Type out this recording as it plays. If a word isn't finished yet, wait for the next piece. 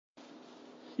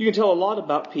You can tell a lot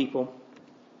about people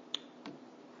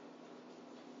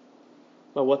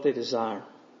by what they desire.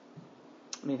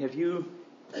 I mean, have you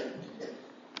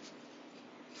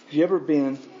ever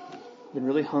been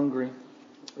really hungry,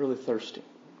 really thirsty?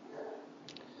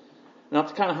 Not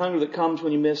the kind of hunger that comes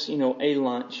when you miss, a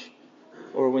lunch,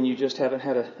 or when you just haven't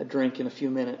had a drink in a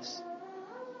few minutes.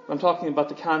 I'm talking about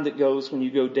the kind that goes when you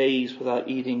go days without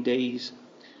eating, days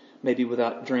maybe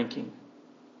without drinking.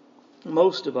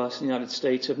 Most of us in the United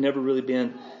States have never really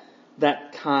been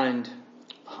that kind of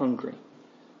hungry.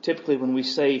 Typically when we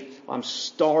say, I'm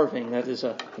starving, that is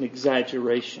an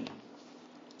exaggeration.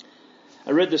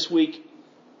 I read this week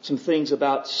some things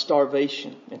about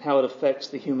starvation and how it affects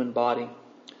the human body.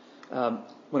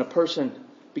 When a person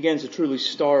begins to truly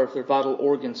starve, their vital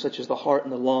organs such as the heart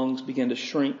and the lungs begin to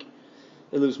shrink.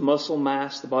 They lose muscle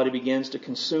mass. The body begins to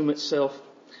consume itself.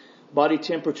 Body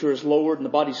temperature is lowered and the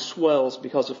body swells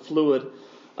because of fluid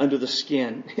under the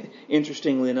skin.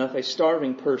 Interestingly enough, a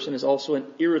starving person is also an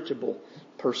irritable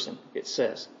person, it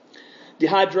says.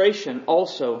 Dehydration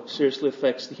also seriously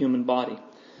affects the human body.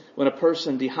 When a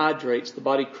person dehydrates, the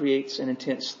body creates an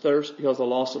intense thirst because of the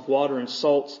loss of water and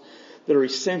salts that are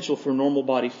essential for normal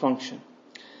body function.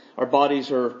 Our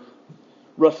bodies are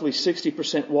roughly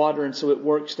 60% water, and so it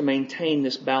works to maintain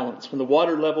this balance. When the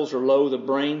water levels are low, the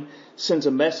brain sends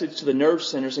a message to the nerve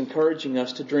centers encouraging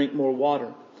us to drink more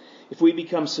water. If we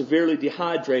become severely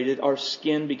dehydrated, our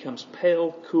skin becomes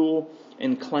pale, cool,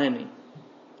 and clammy.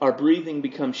 Our breathing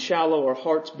becomes shallow, our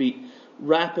hearts beat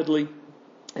rapidly,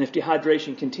 and if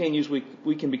dehydration continues,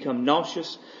 we can become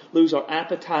nauseous, lose our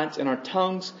appetites, and our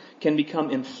tongues can become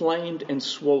inflamed and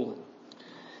swollen.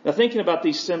 Now, thinking about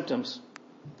these symptoms,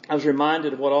 I was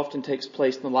reminded of what often takes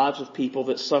place in the lives of people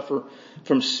that suffer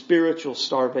from spiritual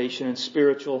starvation and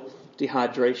spiritual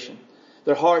dehydration.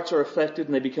 Their hearts are affected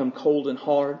and they become cold and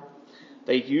hard.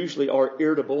 They usually are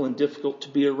irritable and difficult to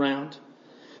be around.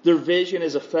 Their vision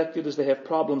is affected as they have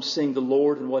problems seeing the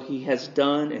Lord and what He has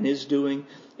done and is doing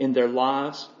in their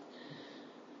lives.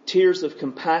 Tears of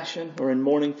compassion or in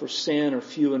mourning for sin are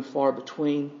few and far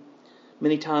between.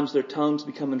 Many times their tongues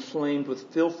become inflamed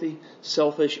with filthy,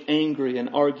 selfish, angry,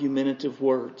 and argumentative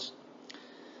words.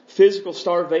 Physical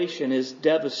starvation is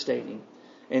devastating,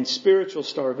 and spiritual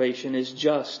starvation is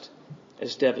just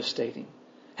as devastating.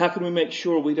 How can we make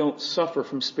sure we don't suffer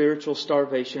from spiritual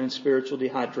starvation and spiritual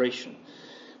dehydration?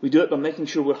 We do it by making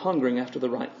sure we're hungering after the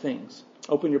right things.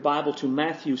 Open your Bible to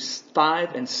Matthew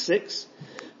 5 and 6,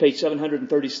 page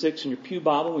 736 in your pew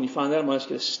Bible. When you find that, I'm going to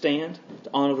ask you to stand to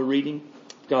honor the reading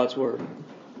of God's Word.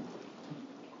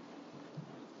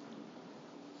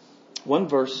 One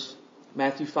verse,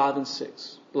 Matthew 5 and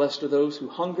 6. Blessed are those who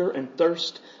hunger and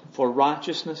thirst for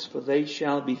righteousness, for they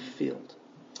shall be filled.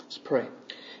 Let's pray.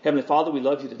 Heavenly Father, we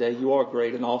love you today. You are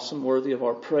great and awesome, worthy of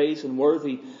our praise and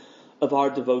worthy of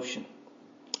our devotion.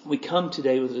 We come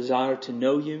today with a desire to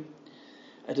know you,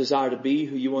 a desire to be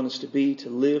who you want us to be, to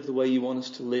live the way you want us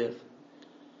to live.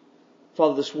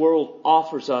 Father, this world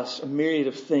offers us a myriad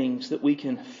of things that we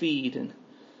can feed and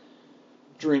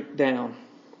drink down.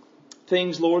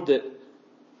 Things, Lord,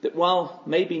 that while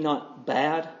maybe not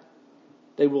bad,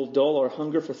 they will dull our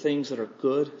hunger for things that are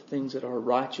good, things that are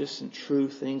righteous and true,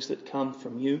 things that come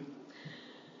from you.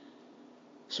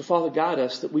 So, Father, guide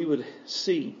us that we would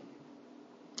see,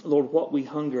 Lord, what we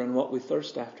hunger and what we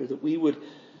thirst after, that we would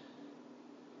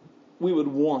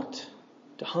want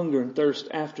to hunger and thirst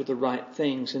after the right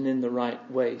things and in the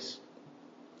right ways.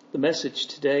 The message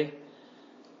today,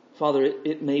 Father,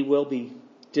 it may well be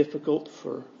difficult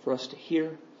for us to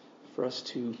hear, for us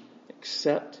to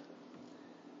accept.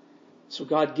 So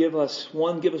God, give us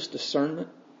discernment,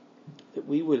 that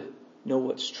we would know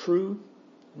what's true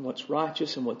and what's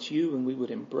righteous and what's you, and we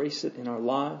would embrace it in our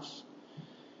lives.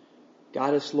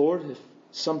 Guide us, Lord, if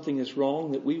something is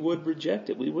wrong, that we would reject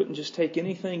it. We wouldn't just take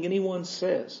anything anyone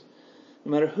says,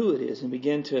 no matter who it is, and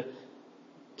begin to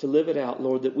live it out,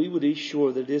 Lord, that we would be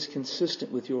sure that it is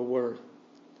consistent with your word.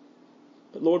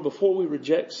 But Lord, before we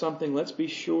reject something, let's be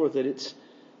sure that it's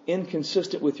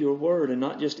inconsistent with your word and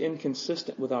not just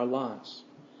inconsistent with our lives.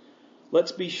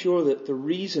 Let's be sure that the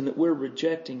reason that we're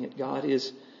rejecting it, God,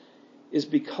 is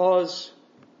because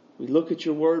we look at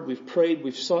your word, we've prayed,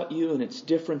 we've sought you, and it's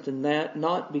different than that.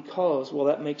 Not because, well,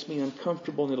 that makes me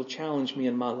uncomfortable and it'll challenge me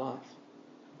in my life.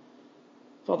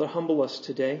 Father, humble us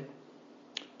today,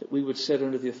 that we would sit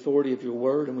under the authority of your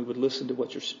word and we would listen to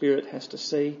what your Spirit has to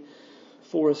say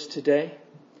for us today.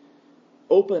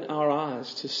 Open our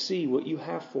eyes to see what you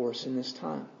have for us in this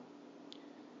time.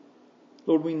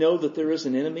 Lord, we know that there is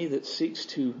an enemy that seeks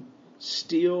to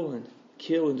steal and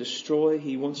kill and destroy.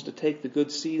 He wants to take the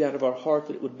good seed out of our heart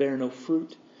that it would bear no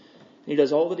fruit. He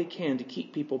does all that he can to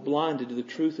keep people blinded to the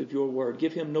truth of your word.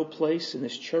 Give him no place in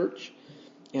this church,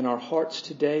 in our hearts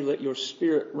today. Let your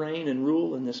Spirit reign and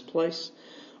rule in this place.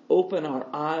 Open our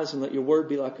eyes and let your word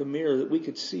be like a mirror, that we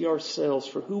could see ourselves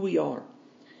for who we are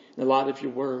in the light of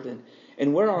your word.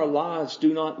 And where our lives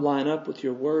do not line up with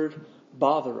your word,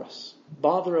 bother us.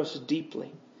 Bother us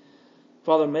deeply.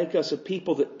 Father, make us a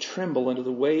people that tremble under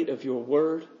the weight of your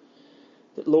word.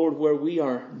 That, Lord, where we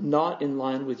are not in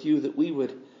line with you, that we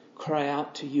would cry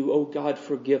out to you, oh God,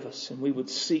 forgive us. And we would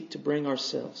seek to bring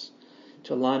ourselves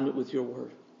to alignment with your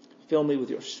word. Fill me with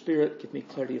your Spirit. Give me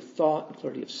clarity of thought and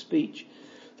clarity of speech,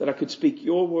 that I could speak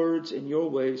your words and your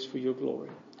ways for your glory.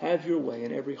 Have your way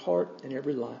in every heart and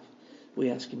every life.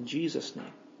 We ask in Jesus'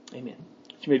 name. Amen.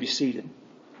 You may be seated.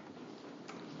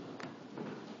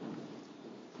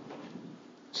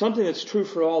 Something that's true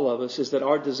for all of us is that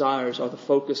our desires are the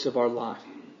focus of our life.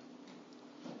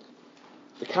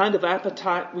 The kind of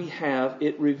appetite we have,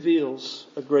 it reveals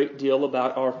a great deal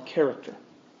about our character.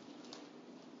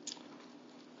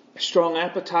 A strong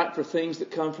appetite for things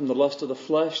that come from the lust of the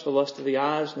flesh, the lust of the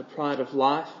eyes, and the pride of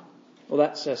life, well,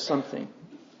 that says something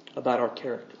about our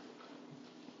character.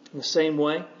 In the same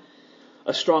way,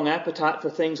 a strong appetite for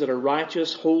things that are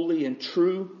righteous, holy, and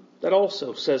true, that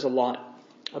also says a lot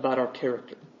about our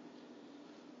character.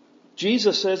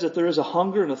 Jesus says that there is a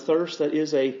hunger and a thirst that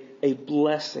is a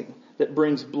blessing, that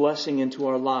brings blessing into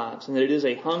our lives, and that it is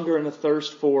a hunger and a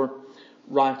thirst for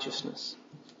righteousness.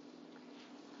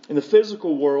 In the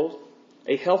physical world,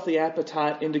 a healthy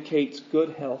appetite indicates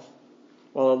good health,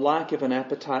 while a lack of an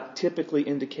appetite typically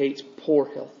indicates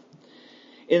poor health.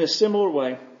 In a similar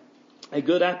way, a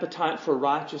good appetite for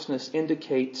righteousness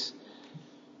indicates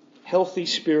healthy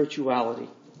spirituality,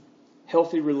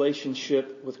 healthy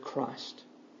relationship with Christ.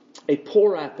 A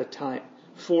poor appetite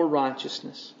for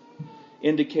righteousness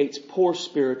indicates poor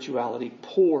spirituality,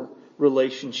 poor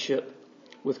relationship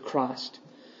with Christ.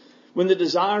 When the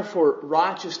desire for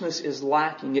righteousness is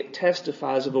lacking, it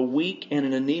testifies of a weak and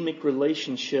an anemic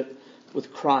relationship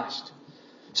with Christ.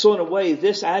 So in a way,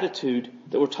 this attitude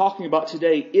that we're talking about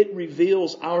today, it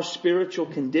reveals our spiritual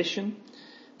condition,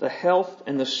 the health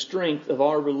and the strength of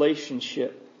our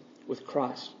relationship with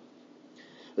Christ.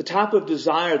 The type of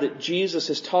desire that Jesus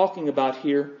is talking about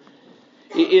here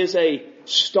is a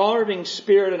starving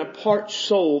spirit and a parched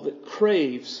soul that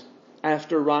craves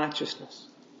after righteousness.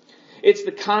 It's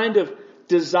the kind of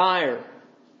desire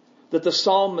that the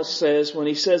psalmist says when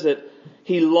he says that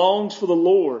he longs for the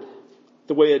Lord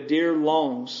the way a deer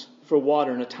longs for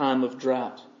water in a time of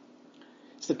drought.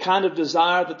 It's the kind of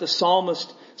desire that the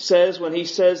psalmist says when he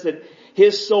says that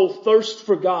his soul thirsts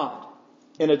for God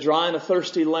in a dry and a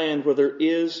thirsty land where there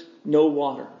is no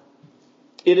water.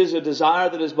 It is a desire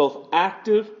that is both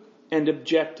active and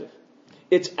objective.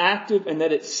 It's active in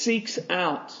that it seeks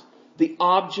out the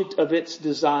object of its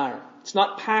desire. It's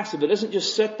not passive. It doesn't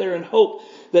just sit there and hope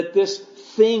that this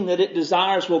thing that it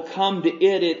desires will come to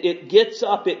it. It gets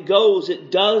up, it goes,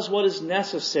 it does what is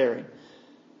necessary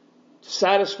to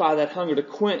satisfy that hunger, to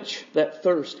quench that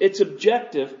thirst. It's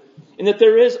objective in that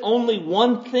there is only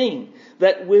one thing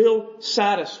that will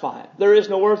satisfy it. There is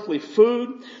no earthly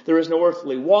food. There is no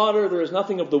earthly water. There is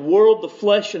nothing of the world, the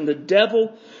flesh, and the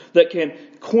devil that can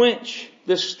quench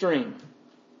this stream,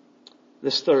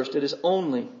 this thirst. It is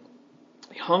only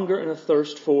a hunger and a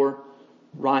thirst for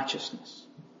righteousness.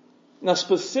 Now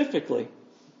specifically,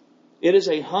 it is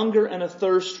a hunger and a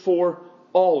thirst for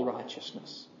all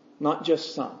righteousness, not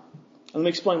just some. Let me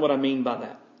explain what I mean by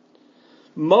that.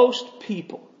 Most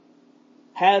people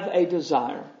have a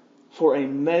desire for a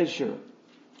measure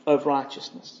of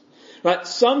righteousness. Right?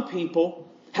 Some people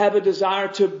have a desire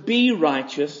to be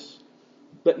righteous,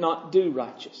 but not do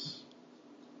righteous.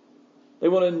 They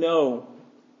want to know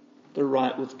they're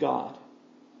right with God,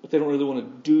 but they don't really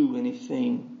want to do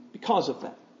anything because of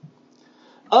that.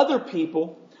 Other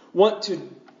people want to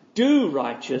do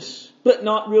righteous, but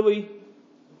not really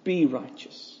be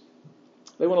righteous.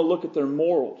 They want to look at their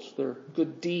morals, their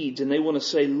good deeds, and they want to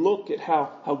say, look at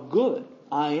how good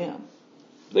I am.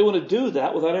 They want to do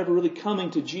that without ever really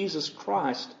coming to Jesus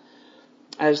Christ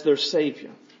as their Savior.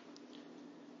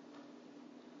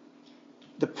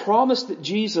 The promise that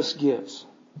Jesus gives,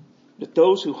 that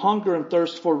those who hunger and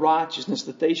thirst for righteousness,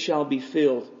 that they shall be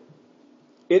filled,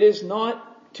 it is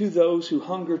not to those who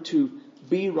hunger to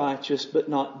be righteous but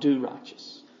not do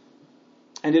righteous.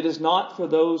 And it is not for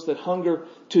those that hunger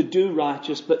to do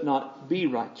righteous but not be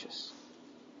righteous.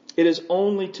 It is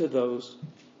only to those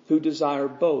who desire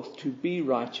both to be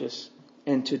righteous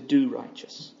and to do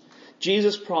righteous.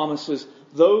 Jesus promises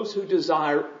those who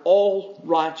desire all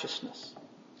righteousness,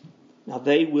 now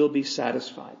they will be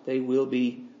satisfied. They will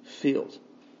be filled.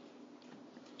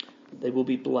 They will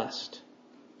be blessed.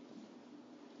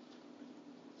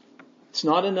 It's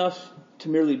not enough to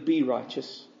merely be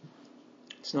righteous.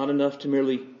 It's not enough to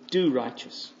merely do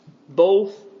righteous.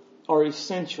 Both are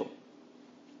essential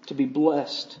to be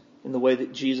blessed in the way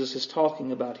that Jesus is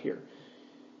talking about here.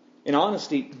 In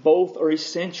honesty, both are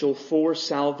essential for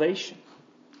salvation.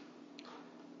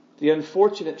 The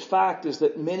unfortunate fact is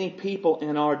that many people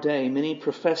in our day, many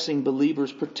professing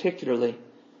believers particularly,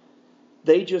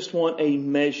 they just want a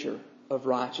measure of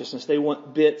righteousness. They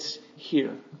want bits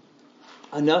here.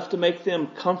 Enough to make them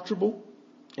comfortable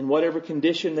in whatever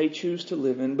condition they choose to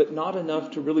live in, but not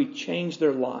enough to really change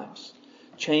their lives,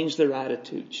 change their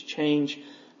attitudes, change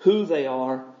who they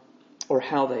are or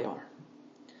how they are.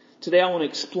 Today I want to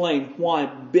explain why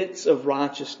bits of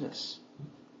righteousness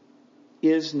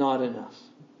is not enough.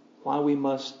 Why we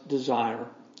must desire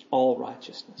all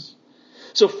righteousness.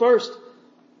 So first,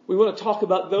 we want to talk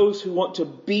about those who want to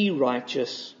be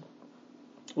righteous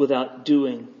without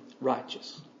doing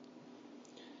righteous.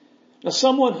 Now,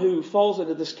 someone who falls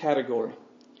into this category,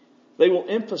 they will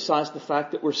emphasize the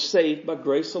fact that we're saved by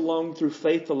grace alone, through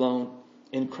faith alone,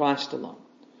 in Christ alone.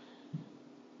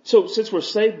 So, since we're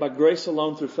saved by grace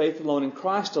alone, through faith alone, in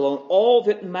Christ alone, all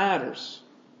that matters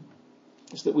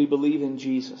is that we believe in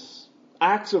Jesus.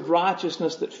 Acts of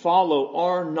righteousness that follow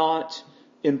are not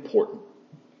important.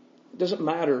 It doesn't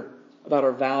matter about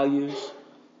our values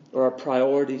or our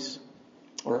priorities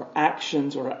or our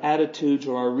actions or our attitudes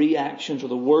or our reactions or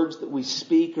the words that we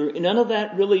speak, or none of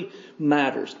that really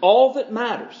matters. All that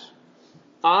matters,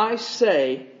 I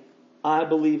say I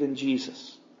believe in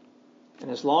Jesus.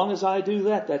 And as long as I do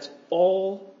that, that's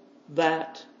all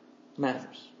that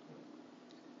matters.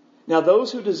 Now,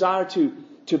 those who desire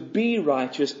to be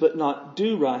righteous but not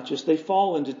do righteous, they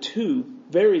fall into two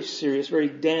very serious, very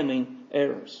damning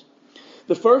errors.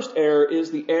 The first error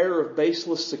is the error of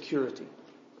baseless security.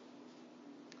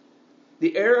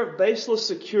 The error of baseless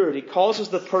security causes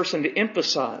the person to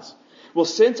emphasize, well,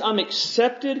 since I'm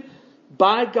accepted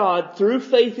by God through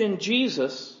faith in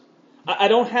Jesus, I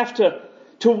don't have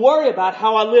to worry about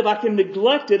how I live. I can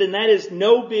neglect it, and that is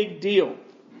no big deal.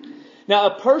 Now,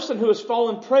 a person who has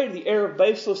fallen prey to the error of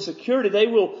baseless security, they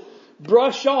will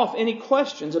brush off any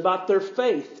questions about their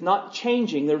faith, not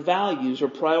changing their values or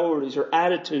priorities or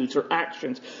attitudes or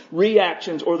actions,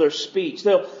 reactions or their speech.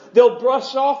 They'll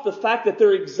brush off the fact that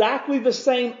they're exactly the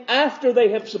same after they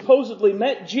have supposedly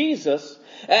met Jesus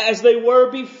as they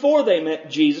were before they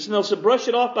met Jesus. And they'll brush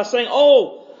it off by saying,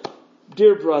 oh,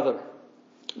 dear brother,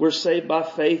 we're saved by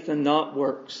faith and not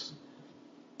works.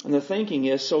 And the thinking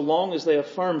is, so long as they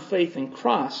affirm faith in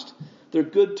Christ, they're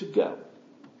good to go.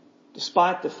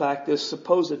 Despite the fact this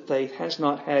supposed faith has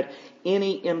not had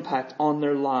any impact on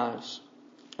their lives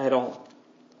at all.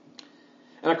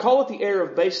 And I call it the error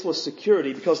of baseless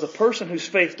security because the person whose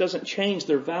faith doesn't change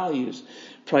their values,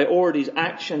 priorities,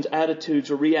 actions, attitudes,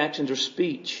 or reactions or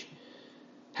speech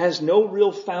has no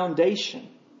real foundation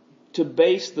to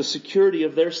base the security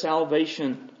of their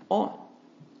salvation on.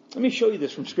 Let me show you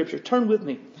this from Scripture. Turn with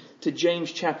me to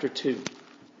James chapter 2,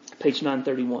 page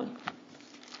 931.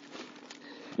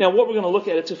 Now, what we're going to look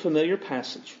at, it's a familiar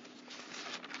passage.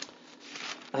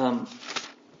 But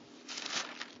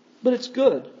it's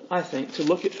good, I think, to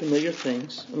look at familiar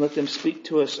things and let them speak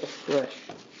to us afresh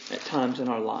at times in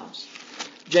our lives.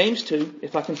 James 2,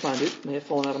 if I can find it, may have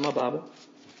fallen out of my Bible.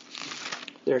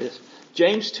 There it is.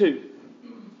 James 2.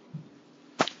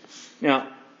 Now,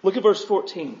 look at verse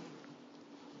 14.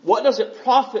 What does it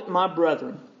profit, my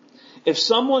brethren, if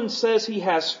someone says he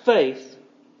has faith,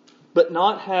 but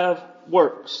not have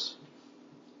works?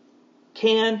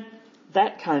 Can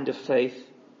that kind of faith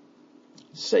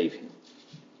save him?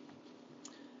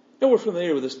 Now we're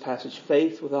familiar with this passage.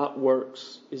 Faith without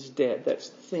works is dead. That's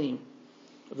the theme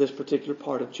of this particular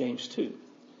part of James 2.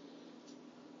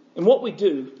 And what we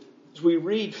do is we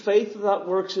read faith without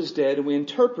works is dead, and we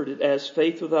interpret it as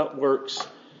faith without works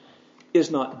is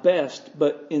not best,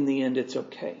 but in the end it's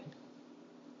okay.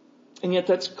 And yet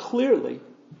that's clearly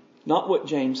not what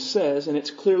James says, and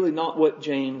it's clearly not what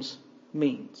James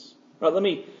means. All right, let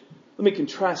me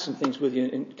contrast some things with you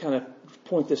and kind of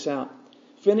point this out.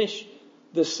 Finish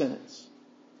this sentence.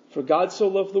 For God so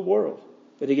loved the world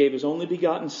that he gave his only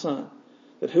begotten Son,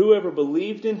 that whoever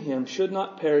believed in him should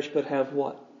not perish but have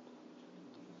what?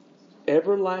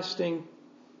 Everlasting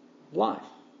life.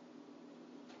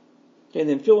 And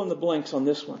then fill in the blanks on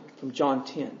this one from John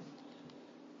 10.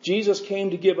 Jesus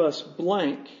came to give us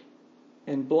blank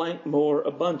and blank more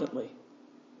abundantly.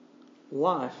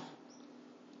 Life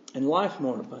and life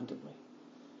more abundantly.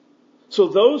 So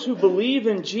those who believe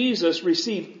in Jesus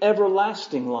receive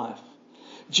everlasting life.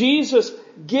 Jesus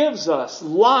gives us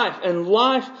life and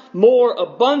life more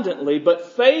abundantly,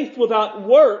 but faith without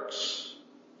works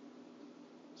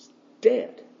is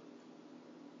dead.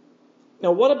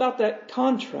 Now, what about that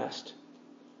contrast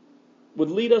would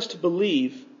lead us to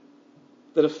believe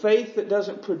that a faith that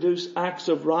doesn't produce acts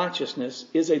of righteousness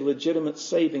is a legitimate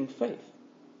saving faith?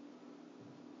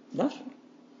 Nothing.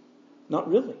 Not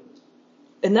really.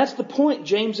 And that's the point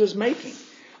James is making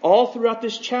all throughout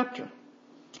this chapter.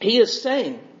 He is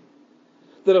saying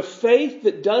that a faith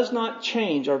that does not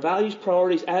change our values,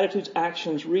 priorities, attitudes,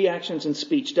 actions, reactions, and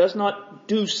speech, does not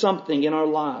do something in our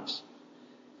lives,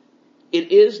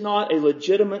 it is not a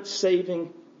legitimate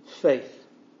saving faith.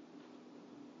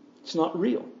 It's not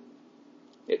real.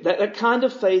 That kind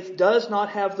of faith does not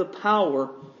have the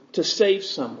power to save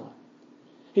someone.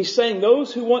 He's saying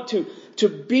those who want to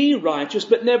be righteous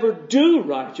but never do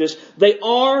righteous, they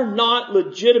are not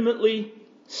legitimately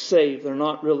saved. They're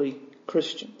not really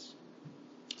Christians.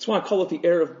 That's why I call it the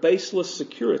air of baseless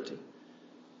security.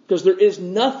 Because there is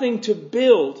nothing to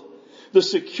build the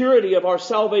security of our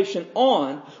salvation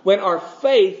on when our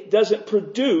faith doesn't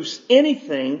produce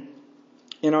anything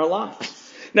in our lives.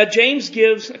 Now James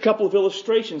gives a couple of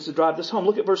illustrations to drive this home.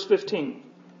 Look at verse 15.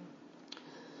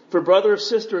 For brother or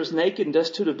sister is naked and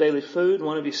destitute of daily food, and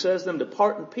one of you says to them,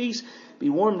 depart in peace, be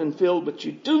warmed and filled, but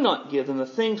you do not give them the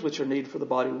things which are needed for the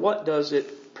body. What does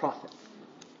it profit?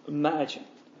 Imagine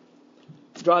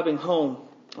driving home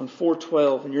on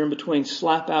 412 and you're in between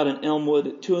Slap Out and Elmwood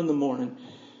at 2 a.m.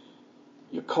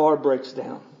 Your car breaks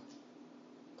down.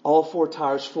 All 4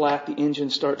 tires flat, the engine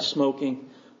starts smoking,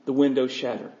 the windows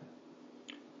shatter.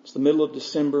 It's the middle of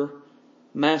December,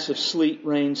 massive sleet,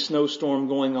 rain, snowstorm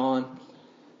going on.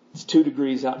 It's 2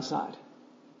 degrees outside.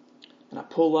 And I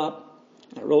pull up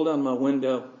and I roll down my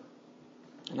window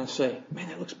and I say, man,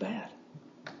 that looks bad.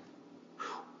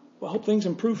 Well, I hope things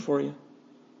improve for you.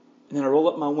 And then I roll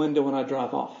up my window and I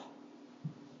drive off.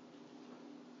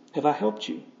 Have I helped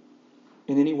you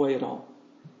in any way at all?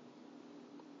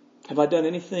 Have I done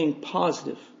anything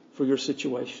positive for your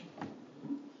situation?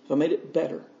 Have I made it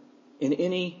better in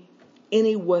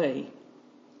any way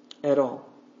at all?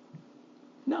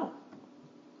 No.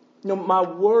 No, my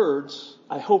words,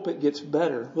 I hope it gets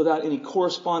better without any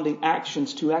corresponding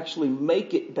actions to actually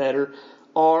make it better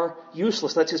are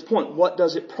useless. That's his point. What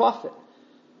does it profit?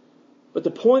 But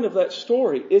the point of that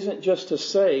story isn't just to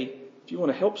say, if you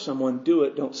want to help someone, do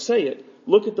it, don't say it.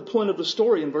 Look at the point of the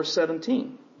story in verse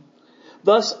 17.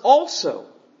 Thus also,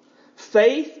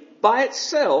 faith by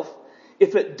itself,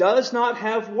 if it does not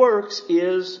have works,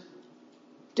 is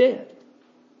dead.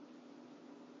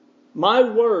 My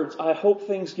words, I hope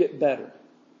things get better,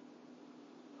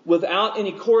 without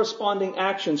any corresponding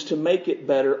actions to make it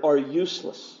better, are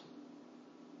useless.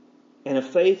 And a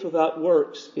faith without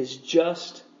works is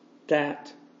just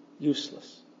that,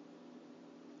 useless.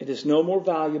 It is no more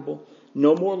valuable,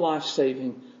 no more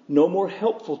life-saving, no more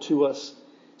helpful to us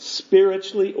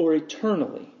spiritually or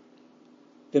eternally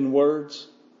than words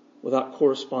without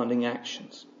corresponding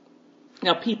actions.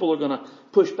 Now people are going to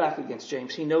push back against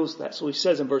James. He knows that. So he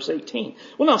says in verse 18,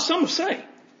 well, now some will say,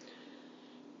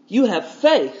 you have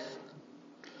faith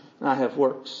and I have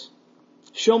works.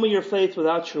 Show me your faith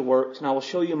without your works and I will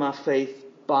show you my faith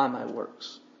by my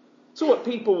works. So what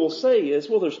people will say is,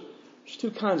 well, there's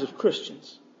 2 kinds of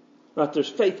Christians, right? There's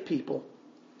faith people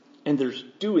and there's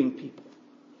doing people,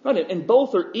 right? And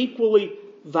both are equally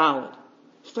valid.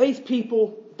 Faith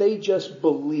people, they just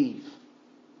believe.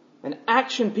 And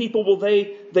action people, well,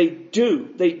 they do.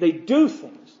 They do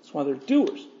things. That's why they're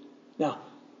doers. Now,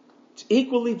 it's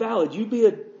equally valid. You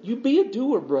be a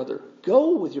doer, brother.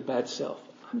 Go with your bad self.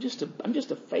 I'm just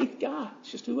a faith guy.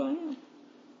 It's just who I am.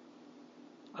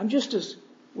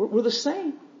 We're the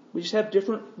same. We just have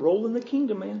different role in the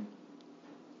kingdom, man.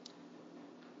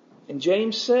 And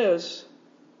James says,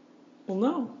 well,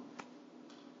 no.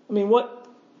 I mean, what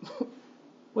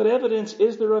evidence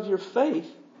is there of your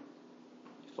faith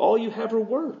if all you have are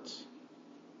words?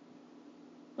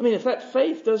 I mean, if that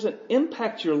faith doesn't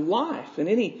impact your life in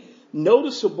any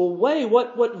noticeable way,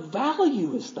 what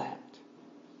value is that?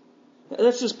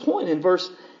 That's his point in verse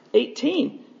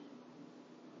 18.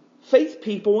 Faith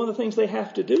people, one of the things they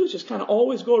have to do is just kind of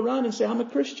always go around and say, I'm a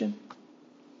Christian.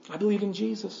 I believe in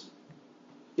Jesus.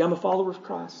 Yeah, I'm a follower of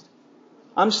Christ.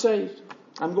 I'm saved.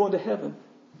 I'm going to heaven.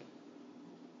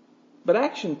 But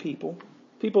action people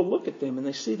look at them and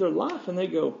they see their life and they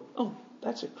go, oh,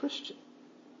 that's a Christian.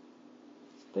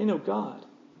 They know God.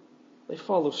 They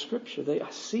follow Scripture.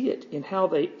 I see it in how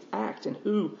they act and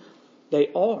who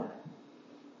they are.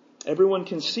 Everyone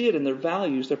can see it in their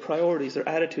values, their priorities, their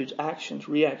attitudes, actions,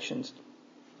 reactions,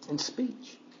 and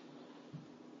speech.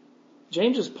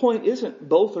 James's point isn't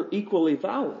both are equally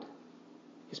valid.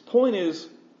 His point is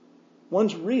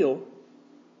one's real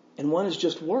and one is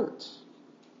just words.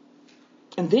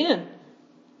 And then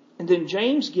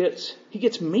James gets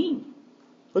mean.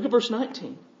 Look at verse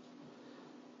 19.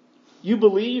 You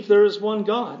believe there is one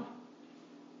God.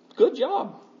 Good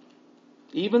job.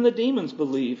 Even the demons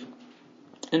believe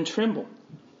and tremble.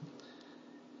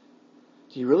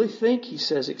 Do you really think, he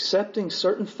says, accepting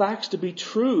certain facts to be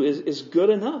true is good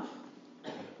enough?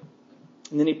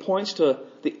 And then he points to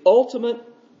the ultimate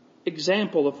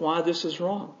example of why this is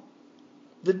wrong.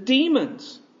 The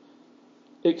demons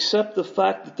accept the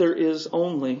fact that there is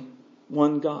only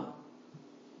one God.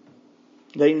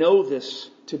 They know this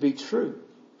to be true.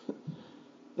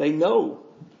 They know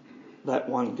that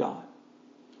one God.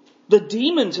 The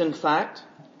demons, in fact,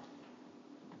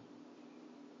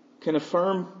 can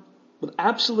affirm with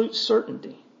absolute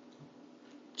certainty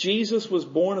Jesus was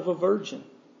born of a virgin.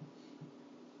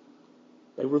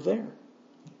 They were there.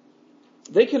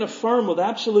 They can affirm with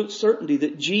absolute certainty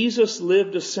that Jesus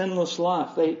lived a sinless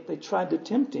life. They tried to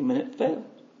tempt him and it failed.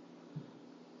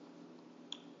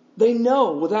 They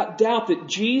know without doubt that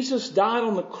Jesus died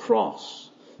on the cross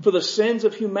for the sins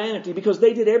of humanity because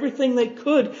they did everything they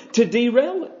could to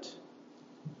derail it.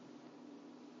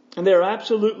 And they're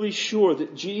absolutely sure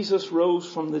that Jesus rose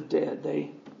from the dead.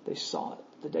 They saw it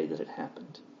the day that it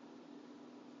happened.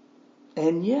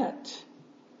 And yet,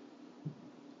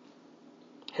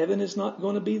 heaven is not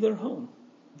going to be their home.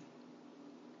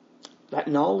 That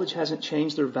knowledge hasn't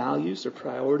changed their values, their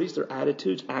priorities, their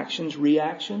attitudes, actions,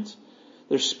 reactions.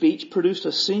 Their speech produced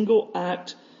a single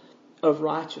act of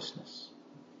righteousness.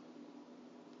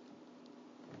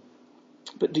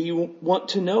 But do you want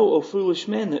to know, O foolish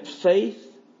man, that faith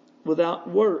without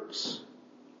works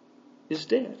is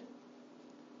dead?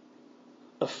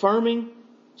 Affirming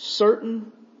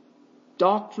certain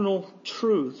doctrinal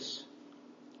truths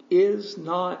is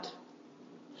not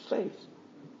faith.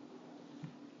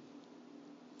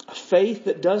 A faith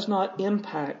that does not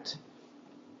impact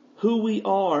who we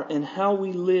are and how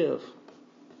we live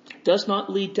does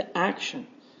not lead to action.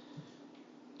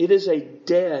 It is a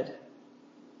dead,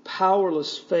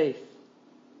 powerless faith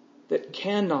that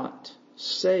cannot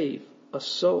save a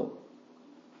soul.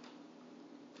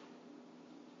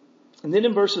 And then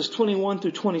in verses 21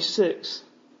 through 26,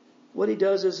 what he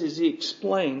does is he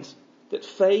explains that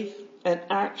faith and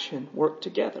action work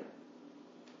together.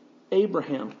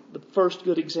 Abraham, the first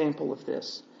good example of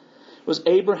this. Was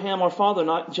Abraham, our father,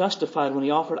 not justified when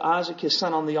he offered Isaac, his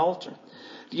son, on the altar?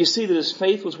 Do you see that his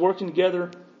faith was working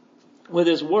together with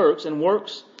his works, and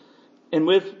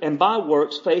by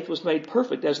works faith was made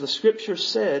perfect, as the scripture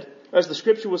said, as the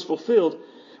scripture was fulfilled,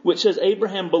 which says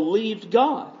Abraham believed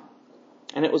God,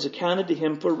 and it was accounted to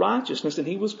him for righteousness, and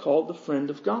he was called the friend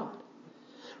of God.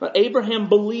 But Abraham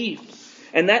believed,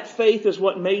 and that faith is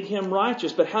what made him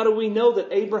righteous. But how do we know that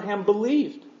Abraham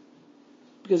believed?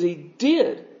 Because he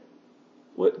did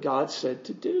what God said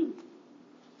to do.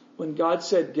 When God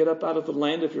said, get up out of the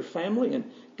land of your family and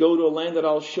go to a land that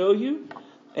I'll show you,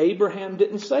 Abraham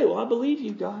didn't say, well, I believe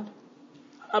you, God.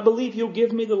 I believe you'll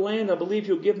give me the land. I believe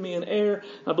you'll give me an heir.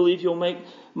 I believe you'll make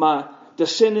my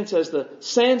descendants as the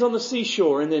sands on the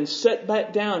seashore, and then set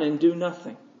back down and do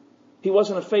nothing. He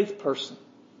wasn't a faith person.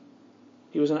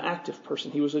 He was an active person.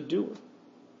 He was a doer.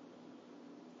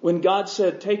 When God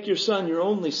said, take your son, your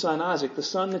only son, Isaac, the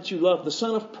son that you love, the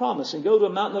son of promise, and go to a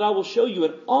mountain that I will show you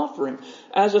and offer him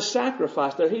as a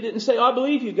sacrifice there. He didn't say, I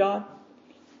believe you, God.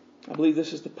 I believe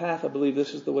this is the path. I believe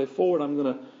this is the way forward.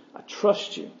 I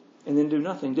trust you. And then do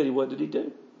nothing, did he? What did he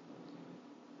do?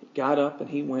 He got up and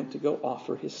he went to go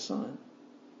offer his son,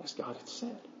 as God had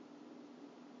said.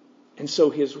 And so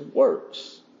his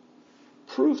works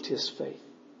proved his faith,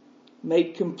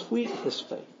 made complete his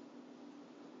faith.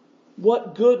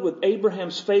 What good would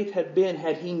Abraham's faith have been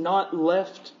had he not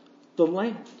left the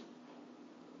land?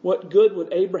 What good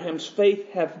would Abraham's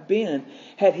faith have been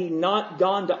had he not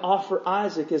gone to offer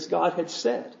Isaac as God had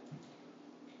said?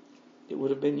 It would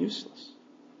have been useless.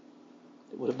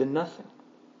 It would have been nothing.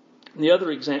 And the other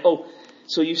example,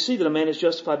 so you see that a man is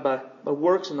justified by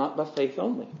works and not by faith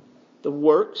only. The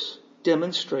works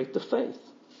demonstrate the faith.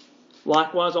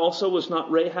 Likewise also was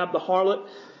not Rahab the harlot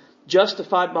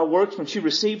justified by works when she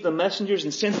received the messengers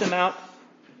and sent them out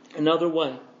another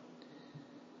way?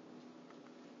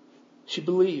 She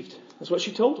believed. That's what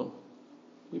she told them.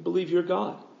 We believe you're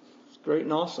God. It's great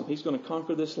and awesome. He's going to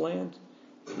conquer this land.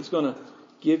 He's going to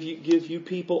give you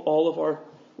people all of our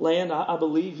land. I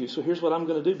believe you. So here's what I'm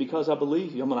going to do because I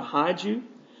believe you. I'm going to hide you.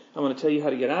 I'm going to tell you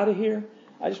how to get out of here.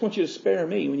 I just want you to spare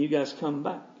me when you guys come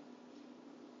back.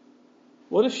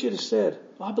 What if she'd have said,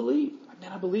 well, I believe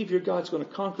Man, I believe your God's going to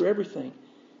conquer everything.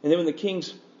 And then when the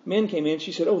king's men came in,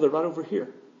 she said, oh, they're right over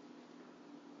here.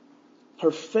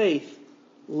 Her faith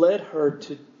led her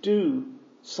to do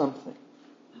something.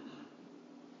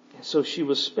 And so she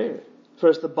was spared. For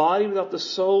as the body without the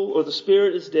soul or the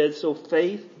spirit is dead, so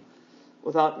faith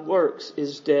without works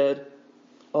is dead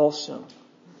also.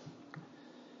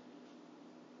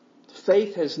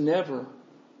 Faith has never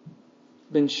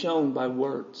been shown by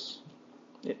words.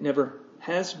 It never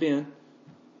has been,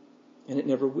 and it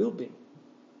never will be.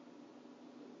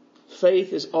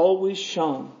 Faith is always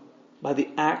shown by the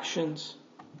actions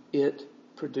it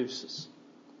produces.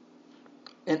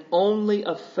 And only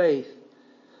a faith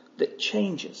that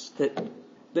changes,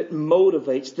 that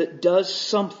motivates, that does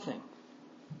something,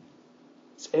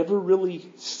 is ever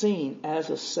really seen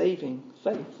as a saving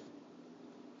faith.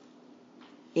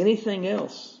 Anything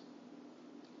else,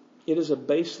 it is a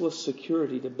baseless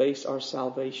security to base our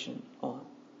salvation on.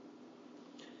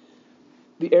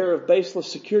 The error of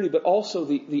baseless security, but also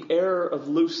the error of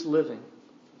loose living.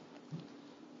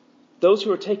 Those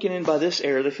who are taken in by this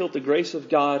error, they feel that the grace of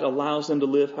God allows them to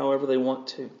live however they want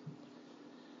to.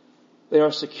 They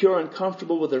are secure and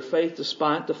comfortable with their faith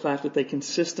despite the fact that they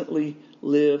consistently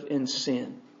live in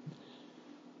sin.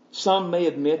 Some may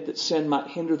admit that sin might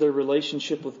hinder their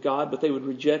relationship with God, but they would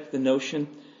reject the notion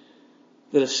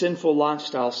that a sinful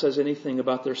lifestyle says anything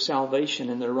about their salvation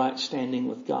and their right standing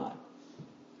with God,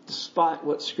 despite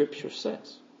what Scripture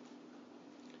says.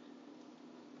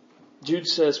 Jude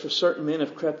says, for certain men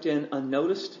have crept in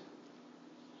unnoticed,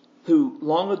 who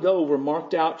long ago were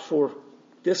marked out for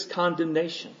this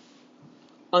condemnation.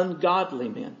 Ungodly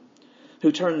men, who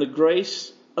turn the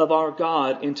grace of our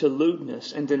God into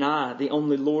lewdness and deny the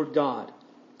only Lord God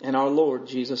and our Lord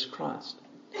Jesus Christ.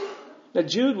 Now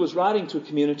Jude was writing to a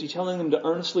community telling them to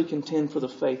earnestly contend for the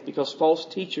faith because false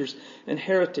teachers and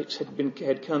heretics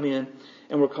had come in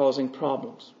and were causing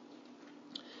problems.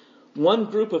 One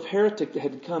group of heretics that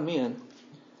had come in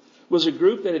was a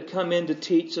group that had come in to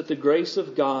teach that the grace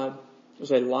of God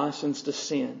was a license to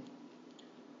sin.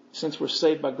 Since we're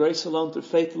saved by grace alone, through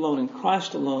faith alone, in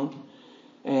Christ alone,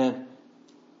 and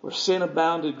where sin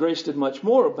abounded, grace did much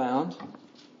more abound,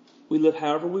 we live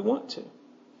however we want to.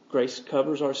 Grace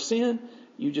covers our sin.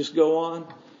 You just go on.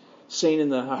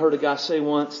 I heard a guy say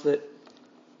once that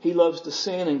he loves to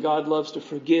sin and God loves to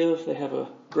forgive. They have a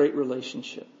great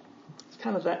relationship. It's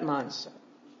kind of that mindset.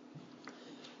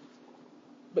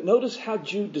 But notice how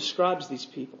Jude describes these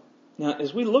people. Now,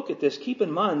 as we look at this, keep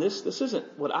in mind, this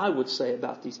isn't what I would say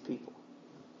about these people.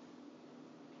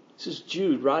 This is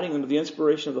Jude writing under the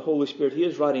inspiration of the Holy Spirit. He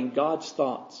is writing God's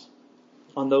thoughts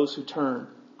on those who turn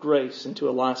grace into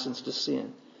a license to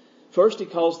sin. First, he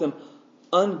calls them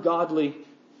ungodly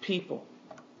people.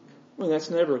 Well,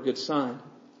 that's never a good sign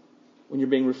when you're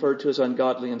being referred to as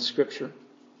ungodly in Scripture.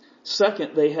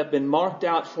 Second, they have been marked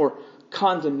out for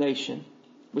condemnation,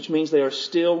 which means they are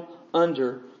still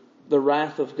under the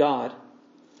wrath of God.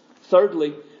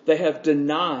 Thirdly, they have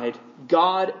denied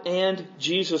God and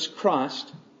Jesus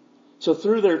Christ. So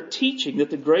through their teaching that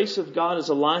the grace of God is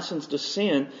a license to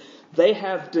sin, they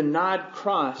have denied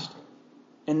Christ,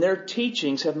 and their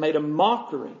teachings have made a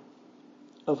mockery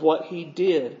of what He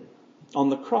did on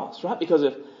the cross, right? Because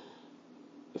if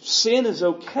sin is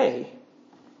okay,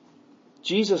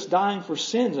 Jesus dying for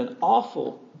sin is an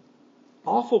awful,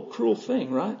 cruel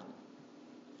thing, right?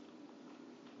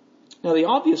 Now the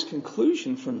obvious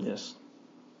conclusion from this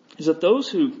is that those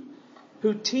who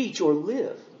teach or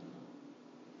live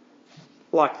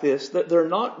like this, that they're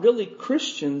not really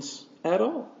Christians at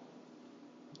all.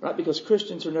 Right? Because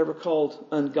Christians are never called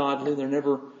ungodly. They're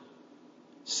never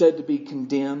said to be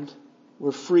condemned.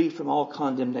 We're free from all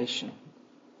condemnation.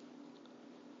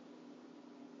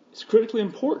 It's critically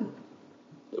important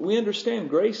that we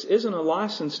understand grace isn't a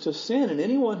license to sin, and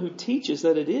anyone who teaches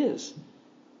that it is,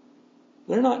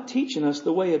 they're not teaching us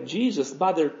the way of Jesus.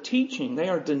 By their teaching, they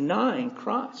are denying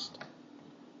Christ.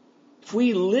 If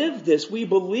we live this, we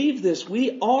believe this,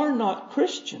 we are not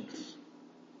Christians.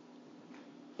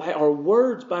 By our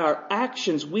words, by our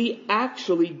actions, we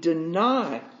actually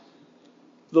deny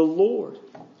the Lord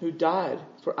who died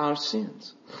for our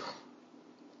sins.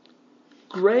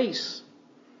 Grace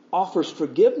offers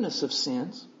forgiveness of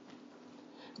sins.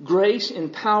 Grace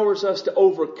empowers us to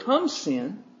overcome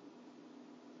sin.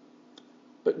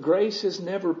 But grace is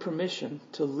never permission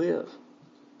to live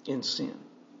in sin.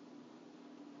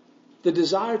 The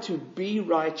desire to be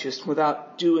righteous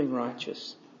without doing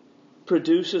righteous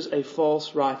produces a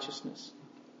false righteousness.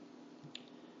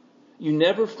 You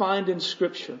never find in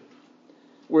Scripture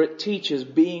where it teaches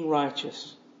being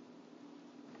righteous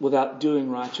without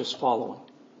doing righteous following.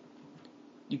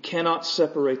 You cannot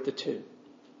separate the two.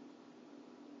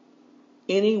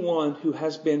 anyone who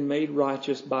has been made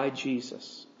righteous by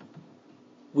Jesus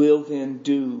will then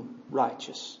do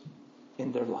righteous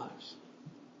in their lives.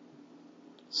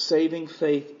 Saving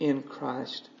faith in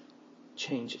Christ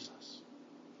changes us.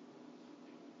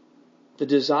 The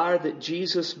desire that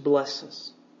Jesus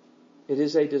blesses, it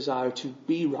is a desire to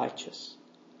be righteous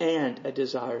and a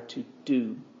desire to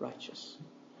do righteous.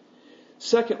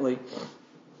 Secondly,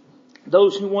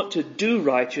 those who want to do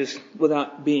righteous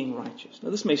without being righteous. Now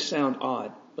this may sound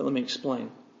odd, but let me explain.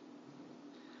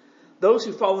 Those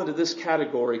who fall into this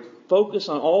category focus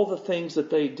on all the things that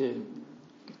they do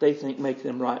that they think make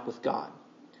them right with God.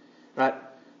 Right?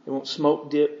 They won't smoke,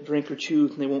 dip, drink, or chew,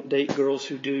 and they won't date girls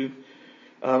who do.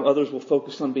 Others will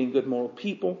focus on being good moral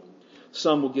people.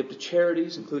 Some will give to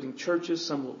charities, including churches.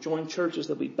 Some will join churches.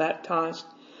 They'll be baptized.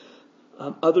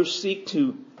 Others seek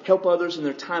to help others in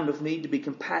their time of need, to be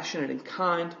compassionate and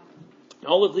kind.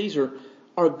 All of these are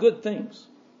good things.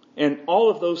 And all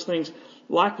of those things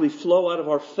likely flow out of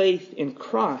our faith in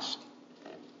Christ.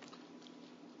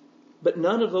 But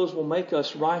none of those will make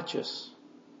us righteous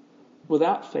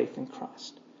without faith in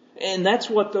Christ. And that's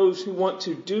what those who want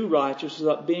to do righteous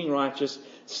without being righteous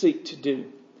seek to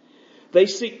do. They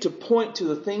seek to point to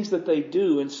the things that they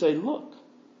do and say, look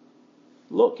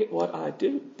at what I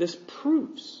do. This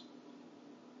proves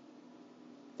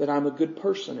that I'm a good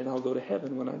person and I'll go to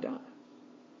heaven when I die.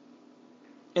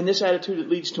 And this attitude, it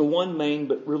leads to one main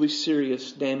but really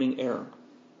serious damning error.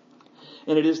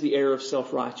 And it is the error of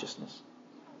self-righteousness.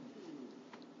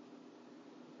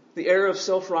 The error of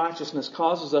self-righteousness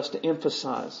causes us to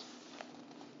emphasize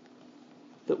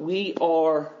that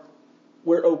we're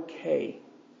okay,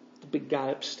 the big guy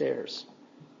upstairs,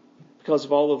 because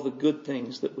of all of the good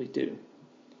things that we do.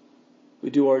 We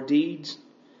do our deeds.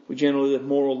 We generally live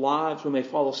moral lives. We may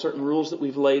follow certain rules that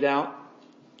we've laid out.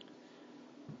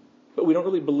 But we don't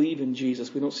really believe in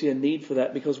Jesus. We don't see a need for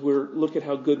that because look at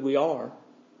how good we are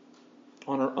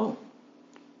on our own.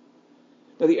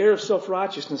 Now the error of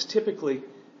self-righteousness typically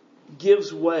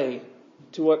gives way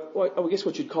to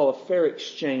what you'd call a fair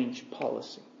exchange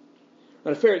policy.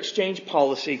 And a fair exchange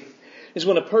policy is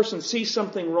when a person sees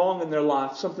something wrong in their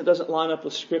life, something that doesn't line up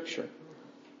with Scripture.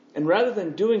 And rather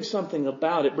than doing something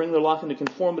about it, bring their life into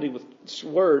conformity with this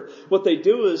Word, what they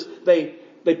do is they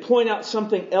point out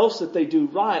something else that they do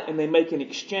right and they make an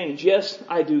exchange. Yes,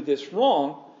 I do this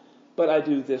wrong, but I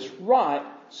do this right,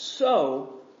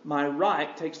 so my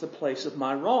right takes the place of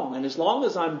my wrong. And as long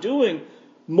as I'm doing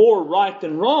more right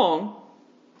than wrong,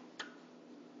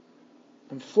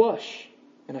 I'm flush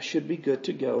and I should be good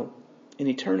to go in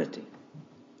eternity.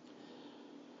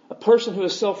 A person who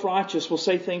is self-righteous will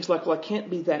say things like, well, I can't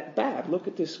be that bad. Look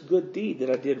at this good deed that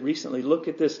I did recently. Look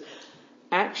at this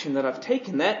action that I've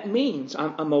taken. That means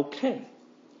I'm okay.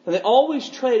 And they always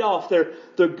trade off their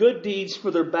good deeds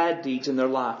for their bad deeds in their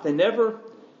life. They never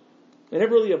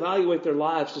really evaluate their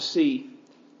lives to see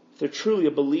if they're truly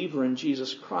a believer in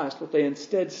Jesus Christ. What they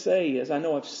instead say is, I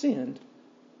know I've sinned,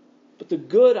 but the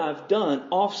good I've done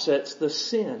offsets the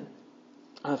sin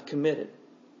I've committed.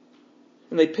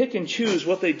 And they pick and choose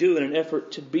what they do in an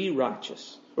effort to be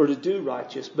righteous or to do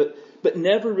righteous, but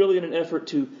never really in an effort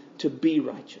to be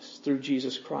righteous through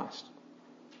Jesus Christ.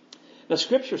 Now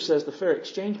Scripture says the fair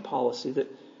exchange policy,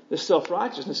 that the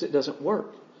self-righteousness, it doesn't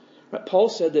work. Right? Paul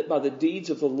said that by the deeds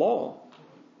of the law,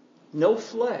 no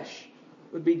flesh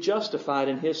would be justified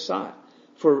in his sight.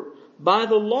 For by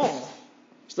the law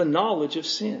is the knowledge of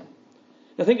sin.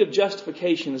 Now think of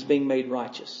justification as being made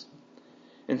righteous.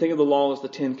 And think of the law as the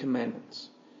 10 Commandments.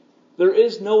 There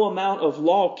is no amount of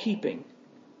law keeping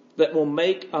that will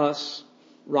make us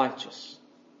righteous.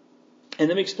 And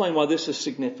let me explain why this is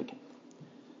significant.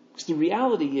 Because the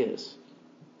reality is,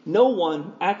 no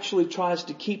one actually tries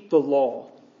to keep the law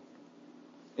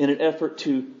in an effort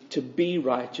to be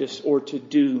righteous or to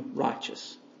do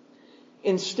righteous.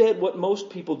 Instead, what most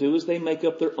people do is they make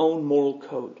up their own moral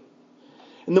code.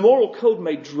 And the moral code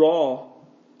may draw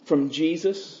from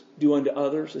Jesus, do unto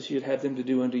others as you'd have them to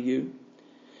do unto you.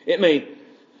 It may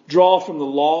draw from the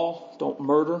law, don't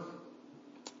murder.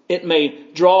 It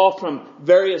may draw from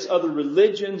various other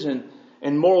religions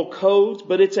and moral codes,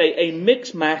 but it's a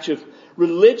mixed match of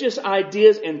religious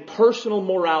ideas and personal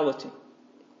morality.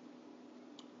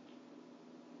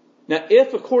 Now,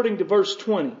 if according to verse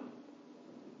 20,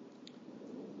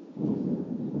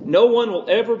 no one will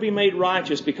ever be made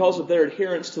righteous because of their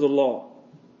adherence to the law,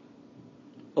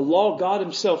 a law God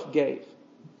Himself gave,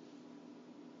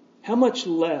 how much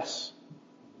less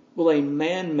will a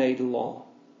man-made law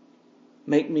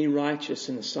make me righteous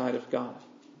in the sight of God?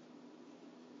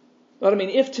 But I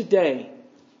mean, if today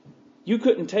you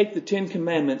couldn't take the 10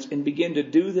 Commandments and begin to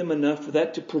do them enough for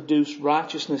that to produce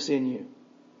righteousness in you,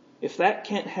 If that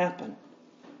can't happen,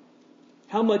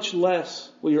 how much less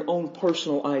will your own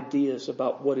personal ideas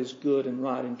about what is good and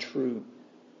right and true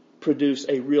produce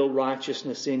a real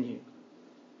righteousness in you?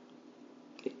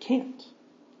 It can't.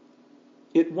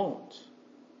 It won't.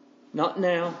 Not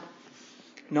now,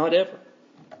 not ever.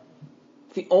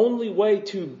 The only way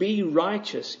to be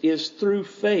righteous is through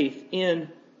faith in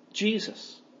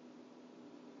Jesus.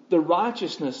 The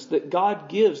righteousness that God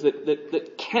gives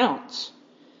that counts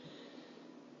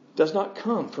does not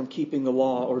come from keeping the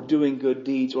law or doing good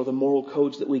deeds or the moral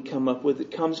codes that we come up with.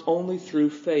 It comes only through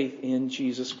faith in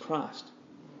Jesus Christ.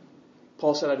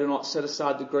 Paul said, I do not set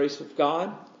aside the grace of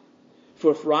God,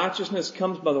 for if righteousness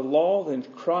comes by the law, then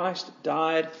Christ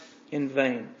died in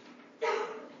vain.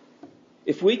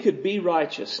 If we could be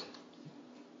righteous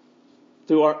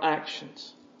through our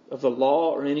actions of the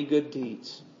law or any good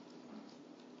deeds,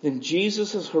 then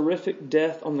Jesus' horrific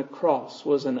death on the cross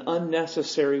was an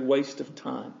unnecessary waste of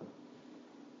time.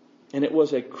 And it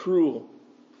was a cruel,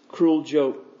 cruel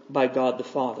joke by God the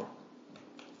Father.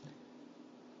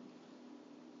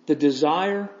 The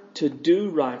desire to do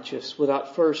righteous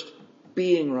without first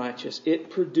being righteous, it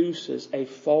produces a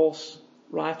false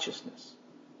righteousness.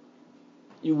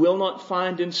 You will not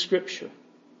find in Scripture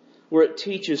where it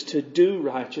teaches to do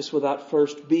righteous without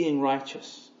first being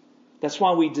righteous. That's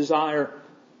why we desire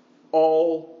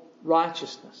all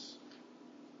righteousness.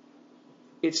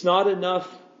 It's not enough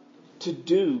to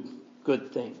do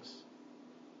good things.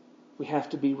 We have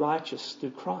to be righteous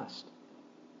through Christ.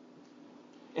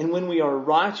 And when we are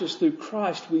righteous through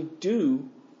Christ, we do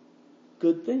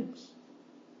good things.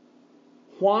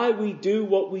 Why we do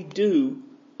what we do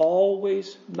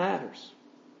always matters.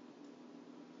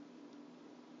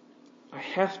 I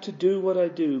have to do what I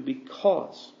do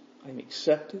because I'm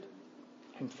accepted,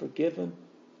 I'm forgiven,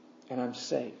 and I'm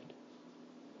saved.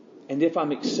 And if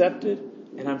I'm accepted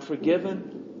and I'm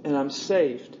forgiven and I'm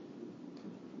saved,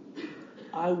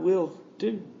 I will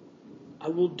do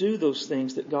those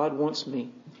things that God wants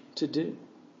me to do.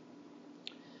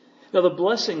 Now, the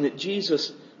blessing that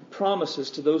Jesus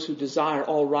promises to those who desire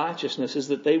all righteousness is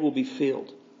that they will be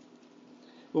filled.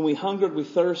 When we hunger and we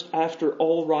thirst after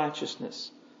all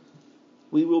righteousness,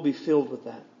 we will be filled with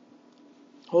that.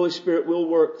 Holy Spirit will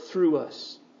work through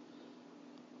us,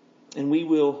 and we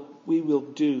will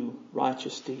do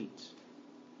righteous deeds.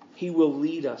 He will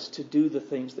lead us to do the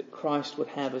things that Christ would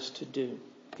have us to do.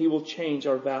 He will change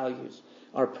our values,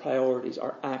 our priorities,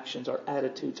 our actions, our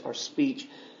attitudes, our speech,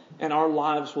 and our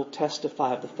lives will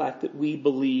testify of the fact that we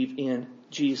believe in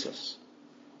Jesus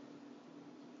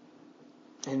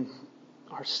and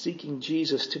are seeking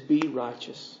Jesus to be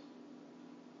righteous.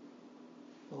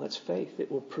 Well, that's faith.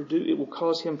 It will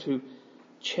cause Him to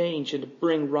change and to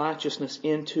bring righteousness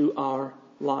into our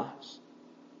lives.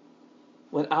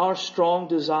 When our strong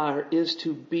desire is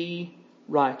to be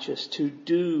righteous, to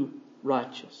do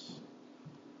righteous,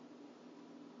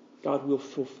 God will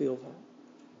fulfill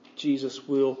that. Jesus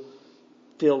will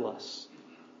fill us,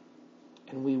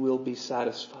 and we will be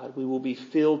satisfied. We will be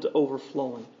filled to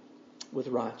overflowing with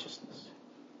righteousness.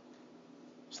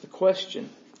 So the question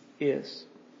is,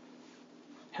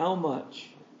 how much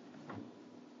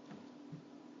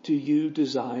do you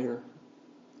desire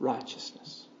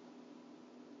righteousness?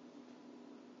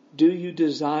 Do you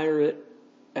desire it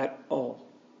at all?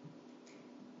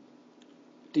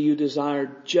 Do you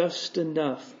desire just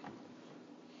enough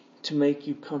to make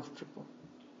you comfortable,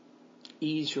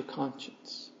 ease your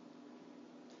conscience?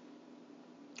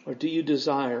 Or do you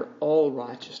desire all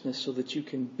righteousness so that you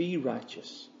can be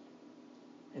righteous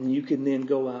and you can then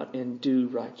go out and do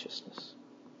righteousness?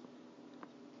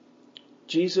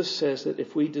 Jesus says that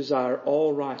if we desire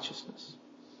all righteousness,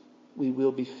 we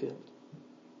will be filled.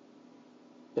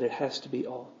 But it has to be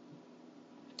all.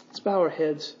 Let's bow our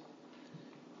heads,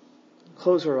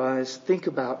 close our eyes, think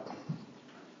about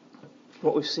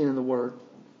what we've seen in the Word.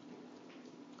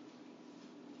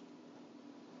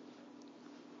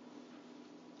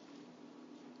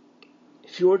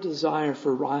 If your desire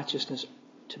for righteousness,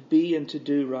 to be and to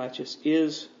do righteous,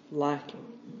 is lacking,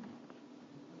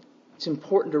 it's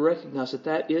important to recognize that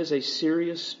that is a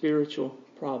serious spiritual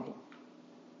problem.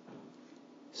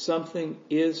 Something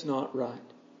is not right.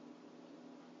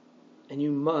 And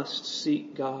you must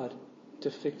seek God to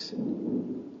fix it.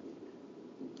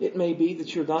 It may be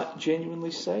that you're not genuinely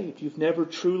saved. You've never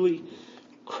truly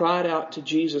cried out to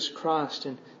Jesus Christ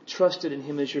and trusted in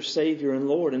Him as your Savior and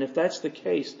Lord. And if that's the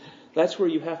case, that's where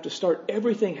you have to start.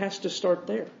 Everything has to start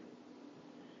there.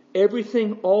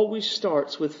 Everything always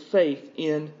starts with faith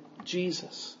in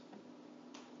Jesus.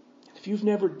 If you've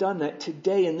never done that,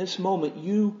 today in this moment,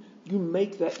 you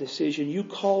make that decision. You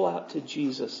call out to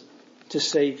Jesus to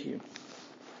save you.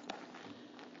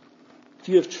 If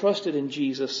you have trusted in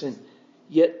Jesus and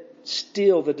yet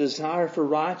still the desire for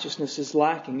righteousness is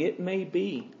lacking, it may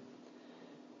be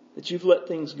that you've let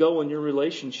things go in your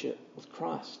relationship with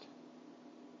Christ.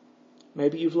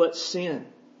 Maybe you've let sin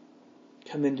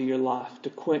come into your life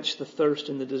to quench the thirst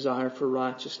and the desire for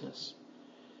righteousness.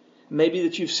 Maybe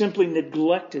that you've simply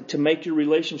neglected to make your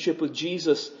relationship with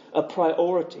Jesus a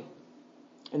priority,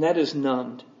 and that has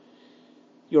numbed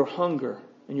your hunger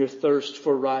and your thirst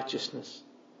for righteousness.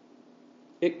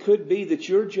 It could be that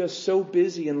you're just so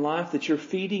busy in life that you're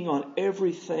feeding on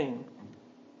everything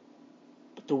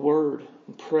but the Word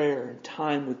and prayer and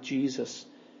time with Jesus,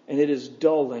 and it is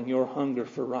dulling your hunger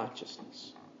for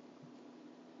righteousness.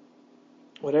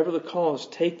 Whatever the cause,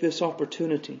 take this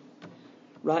opportunity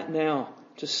right now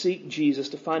to seek Jesus,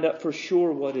 to find out for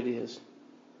sure what it is.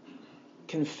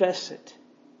 Confess it,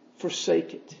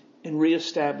 forsake it, and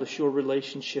reestablish your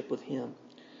relationship with Him.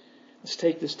 Let's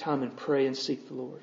take this time and pray and seek the Lord.